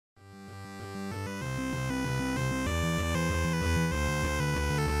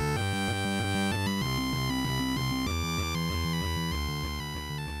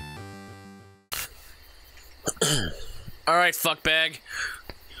Alright, fuckbag.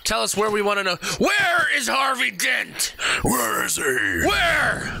 Tell us where we want to know. Where is Harvey Dent? Where is he?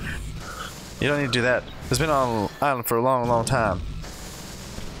 Where? You don't need to do that. He's been on the island for a long, long time.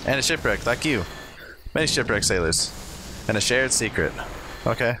 And a shipwreck, like you. Many shipwreck sailors. And a shared secret.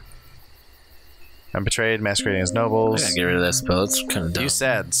 Okay. I'm betrayed, masquerading as nobles. I gotta get rid of that spell. It's kind of dumb. You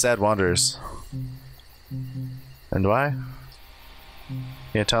sad wanderers. And why?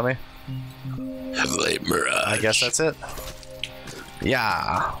 You tell me? Light mirage. I guess that's it.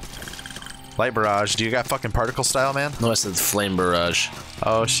 Yeah. Light barrage. Do you got fucking particle style, man? No, I said flame barrage.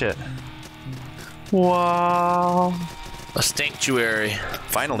 Oh shit. Wow. A sanctuary.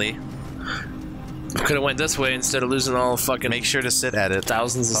 Finally. Could have went this way instead of losing all fucking. Make sure to sit at it.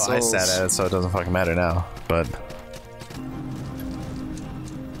 Thousands of souls. I sat at it, so it doesn't fucking matter now. But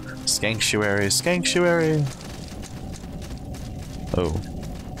Skanktuary. Oh.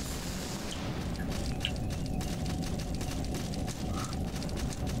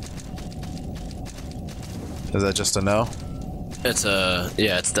 Is that just a no? It's a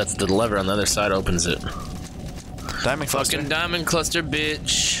that's the lever on the other side opens it. Diamond cluster. Fucking diamond cluster,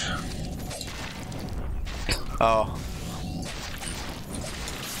 bitch. Oh.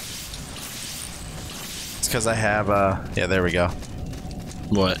 It's because I have yeah, there we go.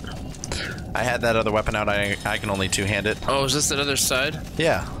 What? I had that other weapon out. I can only two-hand it. Oh, is this that other side?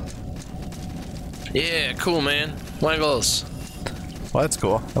 Yeah. Yeah, cool, man. Wangles. Well, that's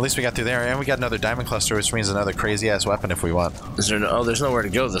cool. At least we got through there, and we got another diamond cluster, which means another crazy-ass weapon if we want. Is there no? Oh, there's nowhere to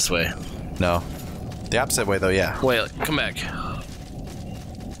go this way. No. The opposite way, though, yeah. Wait, come back.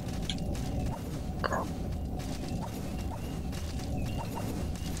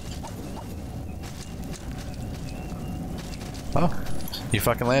 Oh. You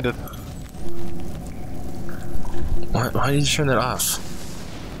fucking landed. Why did you turn that off?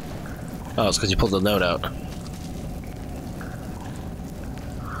 Oh, it's because you pulled the note out.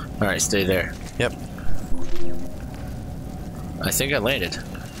 Alright, stay there. Yep. I think I landed.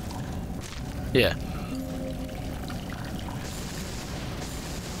 Yeah.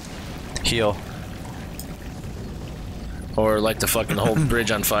 Heal. Or like the fucking whole bridge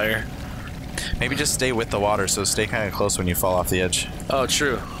on fire. Maybe just stay with the water, so stay kind of close when you fall off the edge. Oh,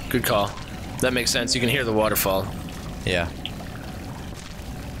 true. Good call. That makes sense. You can hear the waterfall. Yeah.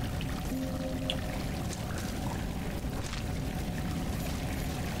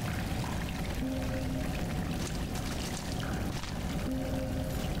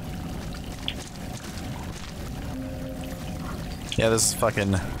 Yeah, this is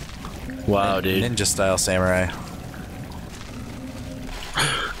fucking Wow, dude. ninja style samurai.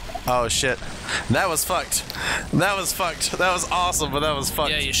 Oh shit. That was fucked. That was fucked. That was awesome, but that was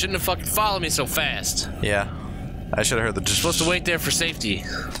fucked. Yeah, you shouldn't have fucking followed me so fast. Yeah. I should have heard the... You're supposed to wait there for safety.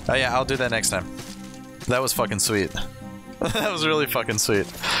 Oh yeah, I'll do that next time. That was fucking sweet. That was really fucking sweet.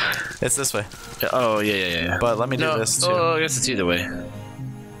 It's this way. Oh, yeah. But let me do this too. Oh, I guess it's either way.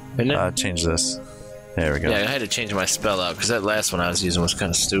 Isn't it? Change this. There we go. Yeah, I had to change my spell out because that last one I was using was kind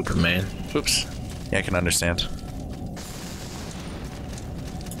of stupid, man. Oops. Yeah, I can understand.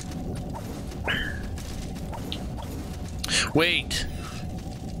 Wait.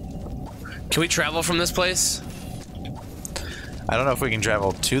 Can we travel from this place? I don't know if we can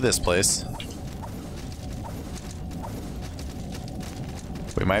travel to this place.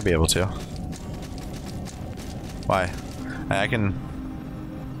 We might be able to. Why? I can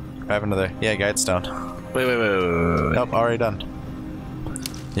grab another. Yeah, guide stone. Wait. Nope, already done.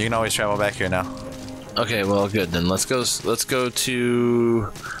 You can always travel back here now. Okay, well, good then. Let's go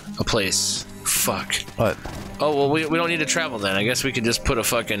to a place. Fuck. What? Oh well, we don't need to travel then. I guess we could just put a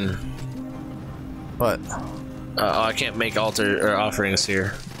fucking. What? Oh, I can't make altar or offerings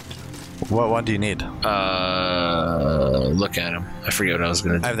here. What one do you need? Look at him. I forget what I was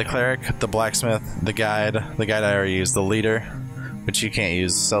gonna do. I have the cleric, the blacksmith, the guide I already used, the leader, which you can't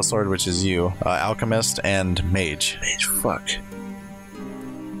use, sellsword, which is you, alchemist, and mage. Mage, fuck.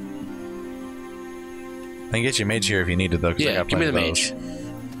 I can get you mage here if you need it though. Yeah, I got give me the plenty of mage. those.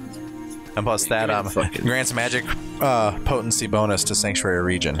 And plus that grants magic potency bonus to sanctuary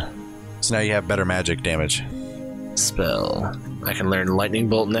region. So now you have better magic damage. Spell. I can learn lightning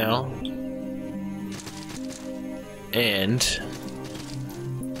bolt now. And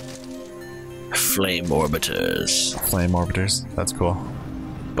flame orbiters. Flame orbiters. That's cool.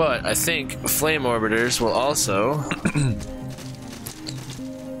 But I think flame orbiters will also.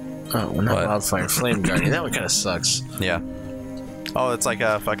 Oh, well, not wildfire. Flame guardian. That one kind of sucks. Yeah. Oh, it's like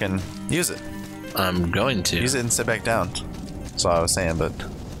a fucking. Use it. I'm going to use it and sit back down. That's all I was saying, but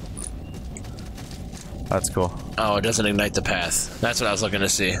that's cool. Oh, it doesn't ignite the path. That's what I was looking to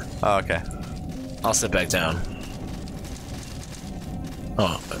see. Oh, okay. I'll sit back down.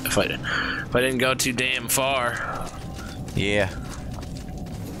 Oh, if I didn't go too damn far. Yeah.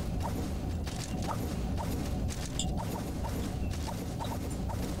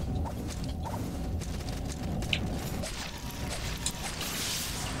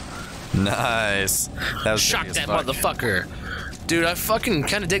 Nice. That was Shock big as that fuck. motherfucker. Dude, I fucking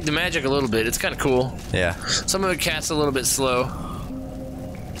kind of dig the magic a little bit. It's kind of cool. Yeah. Some of it casts a little bit slow.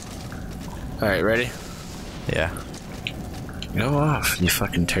 Alright, ready? Yeah. Go off, you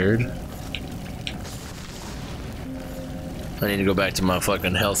fucking turd. I need to go back to my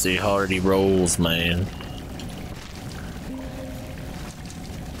fucking healthy, hearty rolls, man.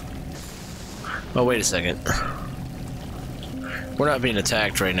 Oh, wait a second. We're not being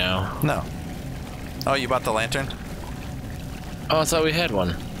attacked right now. No. Oh, you bought the lantern? Oh, I thought we had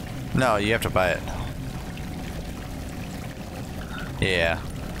one. No, you have to buy it. Yeah.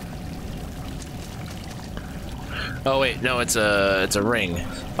 Oh wait, no, it's a ring.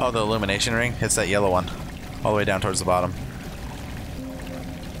 Oh, the illumination ring? It's that yellow one. All the way down towards the bottom.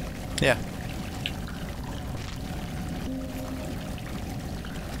 Yeah.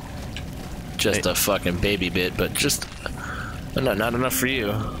 Just a fucking baby bit, but just not enough for you.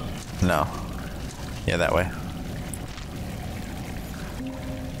 No. Yeah, that way.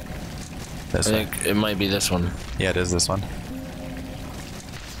 I This way. think it might be this one. Yeah, it is this one.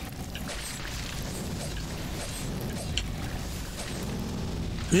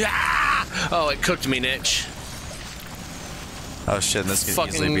 Yeah! Oh, it cooked me, Nitch. Oh shit, this could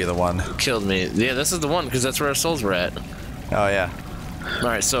Fucking easily be the one. Killed me. Yeah, this is the one, because that's where our souls were at. Oh yeah.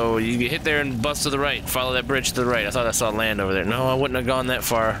 Alright, so you hit there and bust to the right. Follow that bridge to the right. I thought I saw land over there. No, I wouldn't have gone that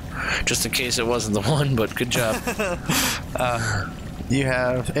far, just in case it wasn't the one, but good job. You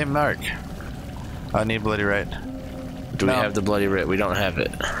have a mark. I need bloody right. Do we No. have the bloody writ? We don't have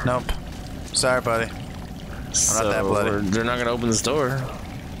it. Nope. Sorry, buddy. So not that bloody. they're not gonna open this door.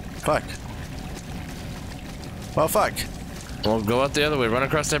 Fuck. Well, fuck. Well, go out the other way. Run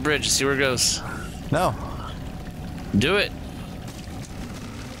across that bridge. See where it goes. No. Do it.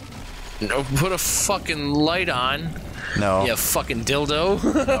 No, put a fucking light on. No. You fucking dildo.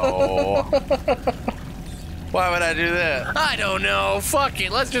 No. Why would I do that? I don't know. Fuck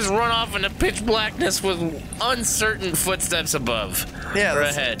it. Let's just run off into pitch blackness with uncertain footsteps above. Yeah, or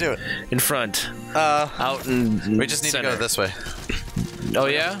let's ahead. do it. In front. Out in We just need center. to go this way. Oh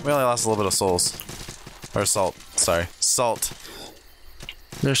yeah? We only lost a little bit of souls. Or salt. Sorry. Salt.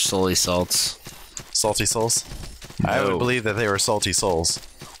 They're solely salts. Salty souls? I No. would believe that they were salty souls.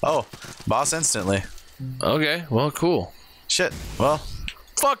 Oh, boss instantly. Okay. Well, cool. Shit. Well,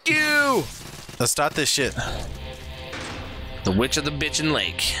 Fuck you! let's start this shit. The Witch of the Bitchin'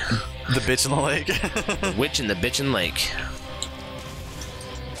 Lake. The bitch in the lake. The Witch in the Bitchin' Lake.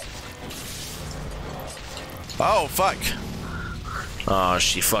 Oh, fuck. Oh,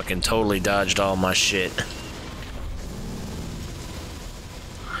 she fucking totally dodged all my shit.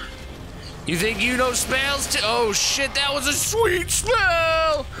 You think you know spells? Oh shit, that was a sweet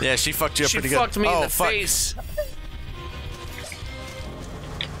spell! Yeah, she fucked you up She pretty good. fucked me oh, in the fuck. face.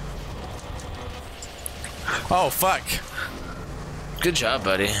 Oh, fuck. Good job,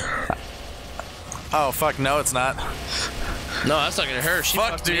 buddy. Oh, fuck. No, it's not. No, I was talking to her. She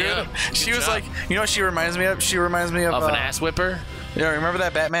Fuck, fucked me dude. up. She Good was job. like, you know what she reminds me of? She reminds me of Of an ass whipper? Yeah, remember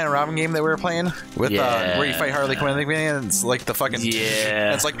that Batman and Robin game that we were playing with Yeah. where you fight Harley Quinn at the beginning and it's like the fucking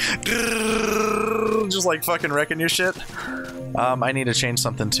Yeah. it's like just like fucking wrecking your shit. I need to change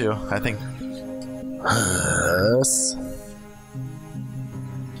something too. I think. Yes.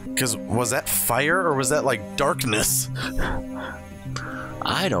 Because was that fire or was that like darkness?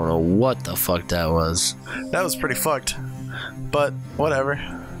 I don't know what the fuck that was. That was pretty fucked. But whatever.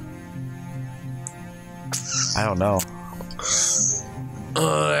 I don't know.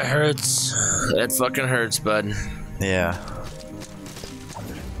 Oh, it hurts. It fucking hurts, bud. Yeah.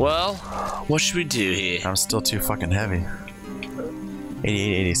 Well, what should we do here? I'm still too fucking heavy.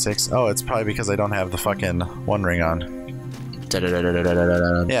 88, 86. Oh, it's probably because I don't have the fucking one ring on. Yeah,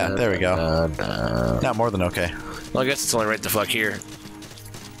 there we go. Not more than okay. Well, I guess it's only right the fuck here.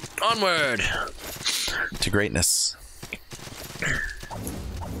 Onward! To greatness.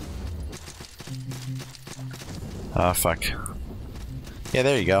 Oh, fuck. Yeah,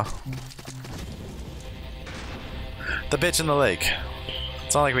 there you go. The bitch in the lake.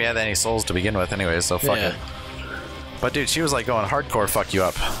 It's not like we had any souls to begin with anyway, so fuck Yeah. it. But dude, she was like going hardcore fuck you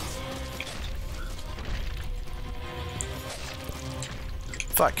up.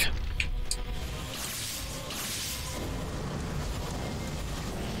 Fuck.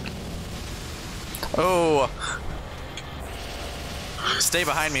 Oh. Stay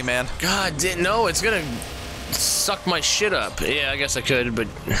behind me, man. God, no, it's gonna suck my shit up. Yeah, I guess I could, but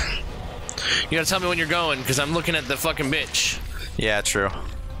you gotta tell me when you're going, because I'm looking at the fucking bitch. Yeah, true.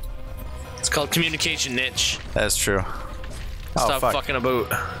 It's called communication niche. That's true. Stop fucking about.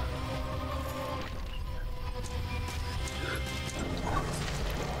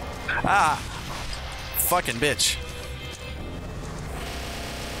 Ah! Fucking bitch.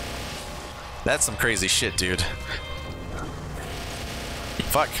 That's some crazy shit, dude.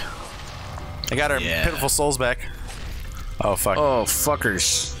 Fuck. I got our pitiful souls back. Oh, fuck. Oh,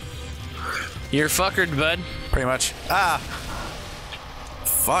 fuckers. You're fuckered, bud. Pretty much. Ah!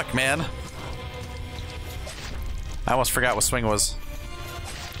 Fuck, man. I almost forgot what swing was.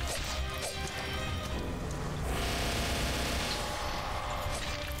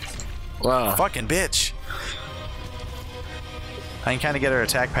 Wow. Fucking bitch. I can kind of get her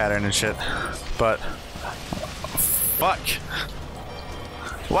attack pattern and shit, but fuck.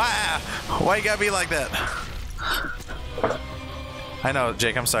 Why? Why you gotta be like that? I know,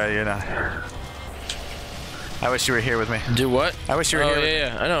 Jake. I'm sorry. You're not. I wish you were here with me. Do what? I wish you were here.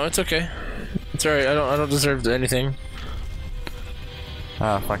 Yeah. I know. It's okay. It's alright. I don't deserve anything.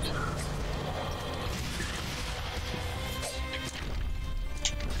 Oh fuck.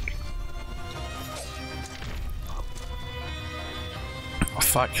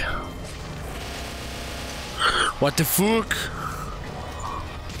 Fuck. What the fuck?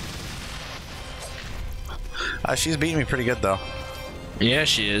 She's beating me pretty good though. Yeah,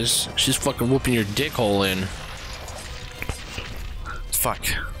 she is. She's fucking whooping your dick hole in. Fuck.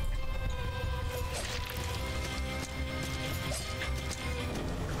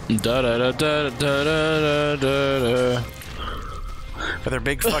 Da da da da da da da da. With her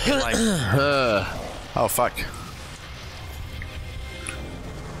big fucking like. Oh fuck.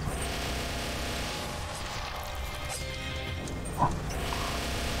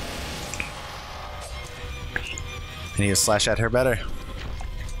 I need to slash at her better.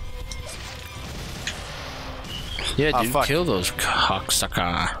 Yeah, dude, fuck. kill those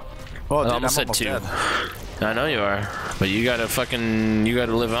cocksucker. Oh, dude, I almost I'm said two. dead. I know you are, but you gotta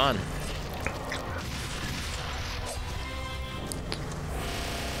live on.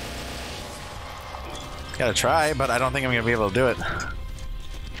 Gotta try, but I don't think I'm gonna be able to do it.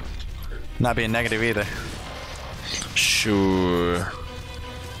 Not being negative either. Sure.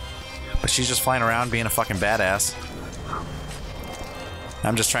 But she's just flying around being a fucking badass.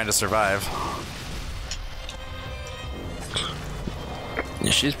 I'm just trying to survive.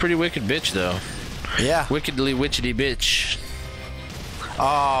 Yeah, she's a pretty wicked bitch, though. Yeah. Wickedly witchety bitch.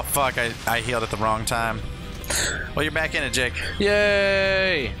 Oh, fuck. I healed at the wrong time. Well, you're back in it, Jake.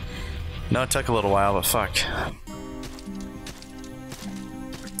 Yay! No, it took a little while, but fuck.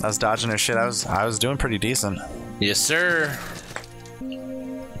 I was dodging her shit. I was doing pretty decent. Yes, sir.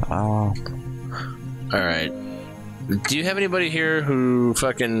 Oh. Alright. Do you have anybody here who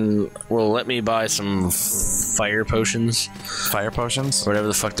fucking will let me buy some fire potions? Fire potions? Or whatever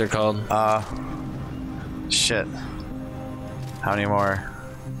the fuck they're called? Shit. How many more?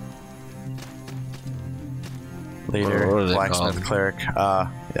 Leader, What are they blacksmith, called? cleric.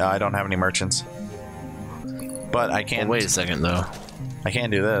 Yeah, I don't have any merchants. But I can. Well, wait a second, though. I can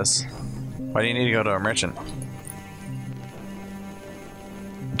do this. Why do you need to go to a merchant?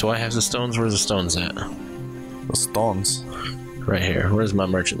 Do I have the stones? Where's the stones at? The stones. Right here. Where's my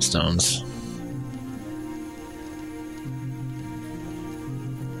merchant stones?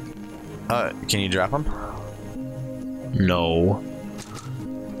 Can you drop them? No.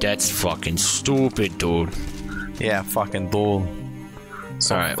 That's fucking stupid, dude. Yeah, fucking duel.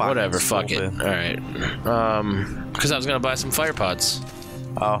 So Alright, fucking whatever, fuck it. stupid. Alright. Because I was gonna buy some fire pods.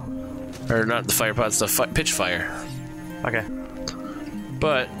 Oh, Or not the fire pods, the pitch fire. okay.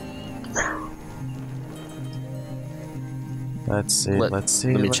 But Let's see. Let's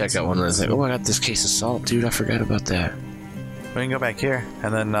Let me check out one of those. Oh, I got this case of salt, dude. I forgot about that. We can go back here,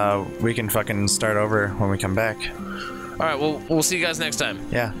 and then we can fucking start over when we come back. Alright, well, we'll see you guys next time.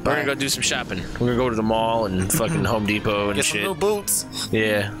 Yeah, We're gonna go do some shopping. We're gonna go to the mall and fucking Home Depot and Get some shit. new boots.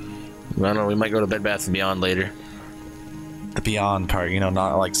 Yeah. I don't know, we might go to Bed Bath & Beyond later. The beyond part, you know,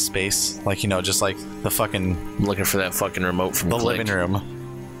 not like space, like, you know, just like the fucking I'm looking for that fucking remote from the Click. living room.